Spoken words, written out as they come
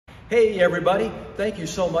Hey everybody, thank you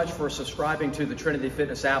so much for subscribing to the Trinity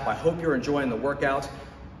Fitness app. I hope you're enjoying the workouts.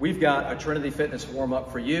 We've got a Trinity Fitness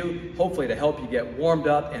warm-up for you, hopefully to help you get warmed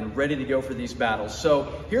up and ready to go for these battles.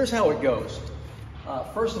 So here's how it goes.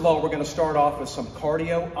 First of all, we're gonna start off with some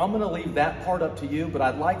cardio. I'm gonna leave that part up to you, but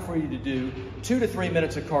I'd like for you to do 2 to 3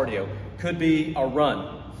 minutes of cardio. Could be a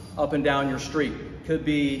run up and down your street. Could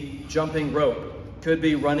be jumping rope. Could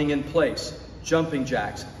be running in place. Jumping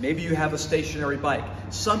jacks. Maybe you have a stationary bike.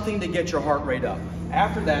 Something to get your heart rate up.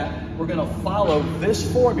 After that, we're gonna follow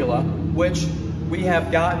this formula, which we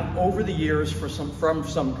have gotten over the years from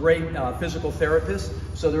some great physical therapists.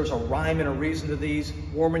 So there's a rhyme and a reason to these,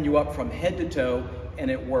 warming you up from head to toe,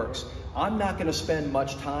 and it works. I'm not gonna spend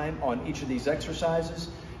much time on each of these exercises,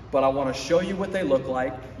 but I wanna show you what they look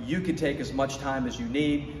like. You can take as much time as you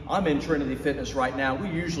need. I'm in Trinity Fitness right now. We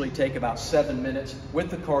usually take about 7 minutes with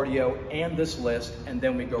the cardio and this list, and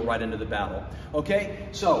then we go right into the battle. Okay,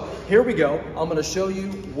 so here we go. I'm gonna show you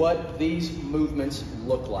what these movements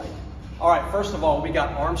look like. All right, first of all, we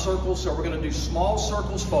got arm circles, so we're gonna do small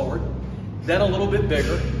circles forward, then a little bit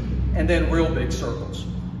bigger, and then real big circles.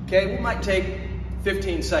 Okay, we might take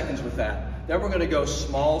 15 seconds with that. Then we're gonna go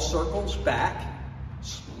small circles back,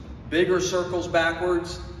 bigger circles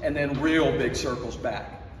backwards, and then real big circles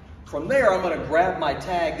back. From there, I'm gonna grab my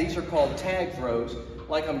tag. These are called tag throws,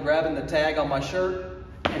 like I'm grabbing the tag on my shirt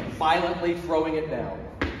and violently throwing it down.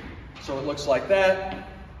 So it looks like that.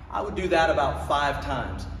 I would do that about 5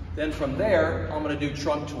 times. Then from there, I'm gonna do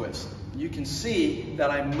trunk twists. You can see that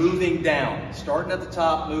I'm moving down, starting at the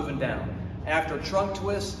top, moving down. After trunk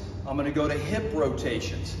twists, I'm gonna go to hip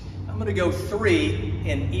rotations. I'm gonna go 3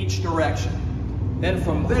 in each direction. Then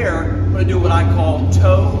from there, I'm gonna do what I call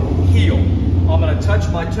toe heel. I'm gonna touch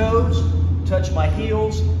my toes, touch my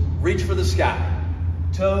heels, reach for the sky.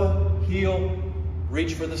 Toe, heel,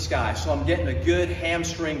 reach for the sky. So I'm getting a good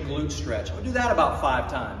hamstring glute stretch. I'll do that about 5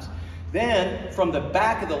 times. Then from the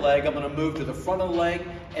back of the leg, I'm gonna move to the front of the leg,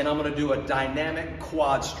 and I'm gonna do a dynamic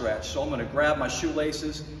quad stretch. So I'm gonna grab my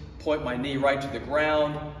shoelaces, point my knee right to the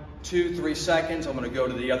ground, 2, 3 seconds, I'm gonna go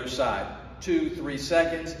to the other side. 2, 3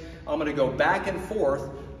 seconds. I'm gonna go back and forth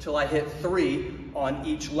till I hit 3 on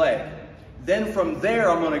each leg. Then from there,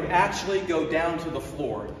 I'm gonna actually go down to the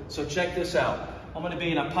floor. So check this out. I'm gonna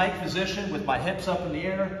be in a pike position with my hips up in the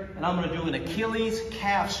air, and I'm gonna do an Achilles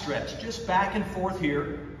calf stretch, just back and forth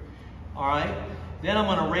here, all right? Then I'm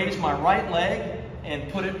gonna raise my right leg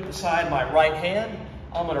and put it beside my right hand.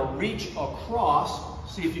 I'm gonna reach across,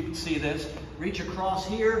 see if you can see this, reach across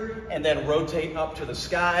here and then rotate up to the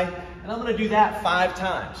sky. And I'm gonna do that 5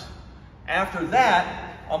 times. After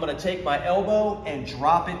that, I'm gonna take my elbow and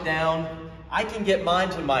drop it down. I can get mine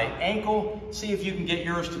to my ankle. See if you can get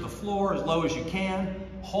yours to the floor as low as you can.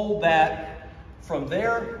 Hold that. From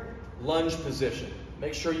there, lunge position.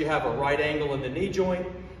 Make sure you have a right angle in the knee joint.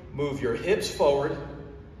 Move your hips forward.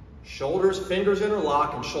 Shoulders, fingers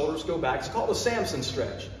interlock and shoulders go back. It's called a Samson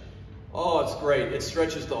stretch. Oh, it's great. It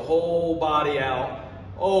stretches the whole body out.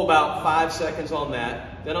 Oh, about 5 seconds on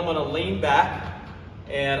that. Then I'm gonna lean back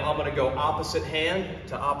and I'm gonna go opposite hand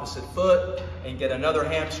to opposite foot and get another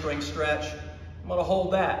hamstring stretch. I'm gonna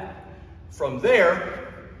hold that. From there,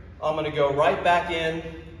 I'm gonna go right back in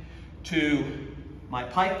to my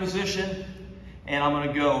pike position, and I'm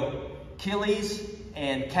gonna go Achilles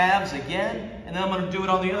and calves again, and then I'm gonna do it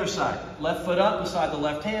on the other side. Left foot up beside the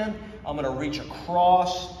left hand. I'm gonna reach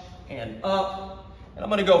across and up, and I'm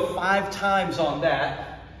gonna go 5 times on that.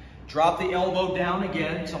 Drop the elbow down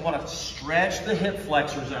again, so I wanna stretch the hip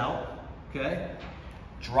flexors out, okay?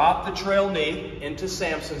 Drop the trail knee into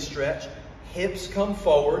Samson stretch. Hips come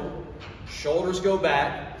forward, shoulders go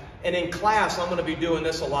back, and in class, I'm gonna be doing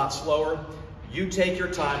this a lot slower. You take your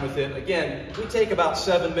time with it. Again, we take about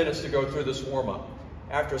 7 minutes to go through this warm-up.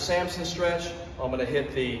 After Samson stretch, I'm gonna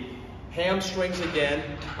hit the hamstrings again,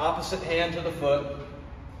 opposite hand to the foot,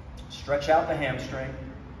 stretch out the hamstring.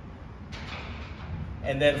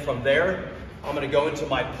 And then from there, I'm gonna go into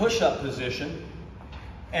my push-up position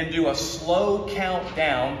and do a slow count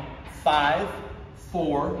down, 5,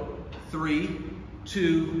 4, 3,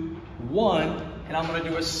 2, 1, and I'm gonna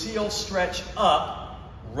do a seal stretch up,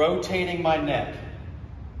 rotating my neck.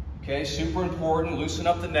 Okay, super important, loosen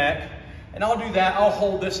up the neck. And I'll do that, I'll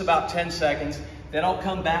hold this about 10 seconds, then I'll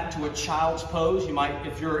come back to a child's pose. You might,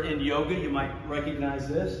 if you're in yoga, you might recognize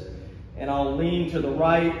this. And I'll lean to the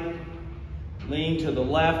right, lean to the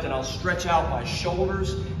left, and I'll stretch out my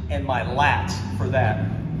shoulders and my lats for that.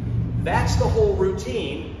 That's the whole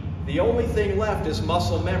routine. The only thing left is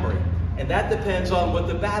muscle memory, and that depends on what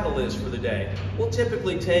the battle is for the day. We'll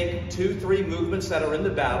typically take 2, 3 movements that are in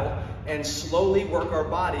the battle, and slowly work our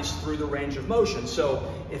bodies through the range of motion.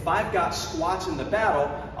 So if I've got squats in the battle,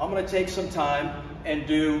 I'm going to take some time and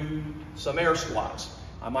do some air squats.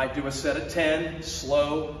 I might do a set of 10,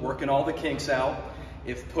 slow, working all the kinks out.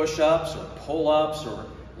 If push-ups or pull-ups or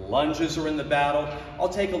lunges are in the battle, I'll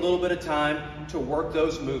take a little bit of time to work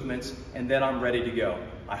those movements, and then I'm ready to go.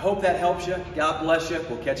 I hope that helps you. God bless you.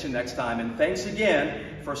 We'll catch you next time. And thanks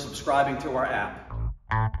again for subscribing to our app.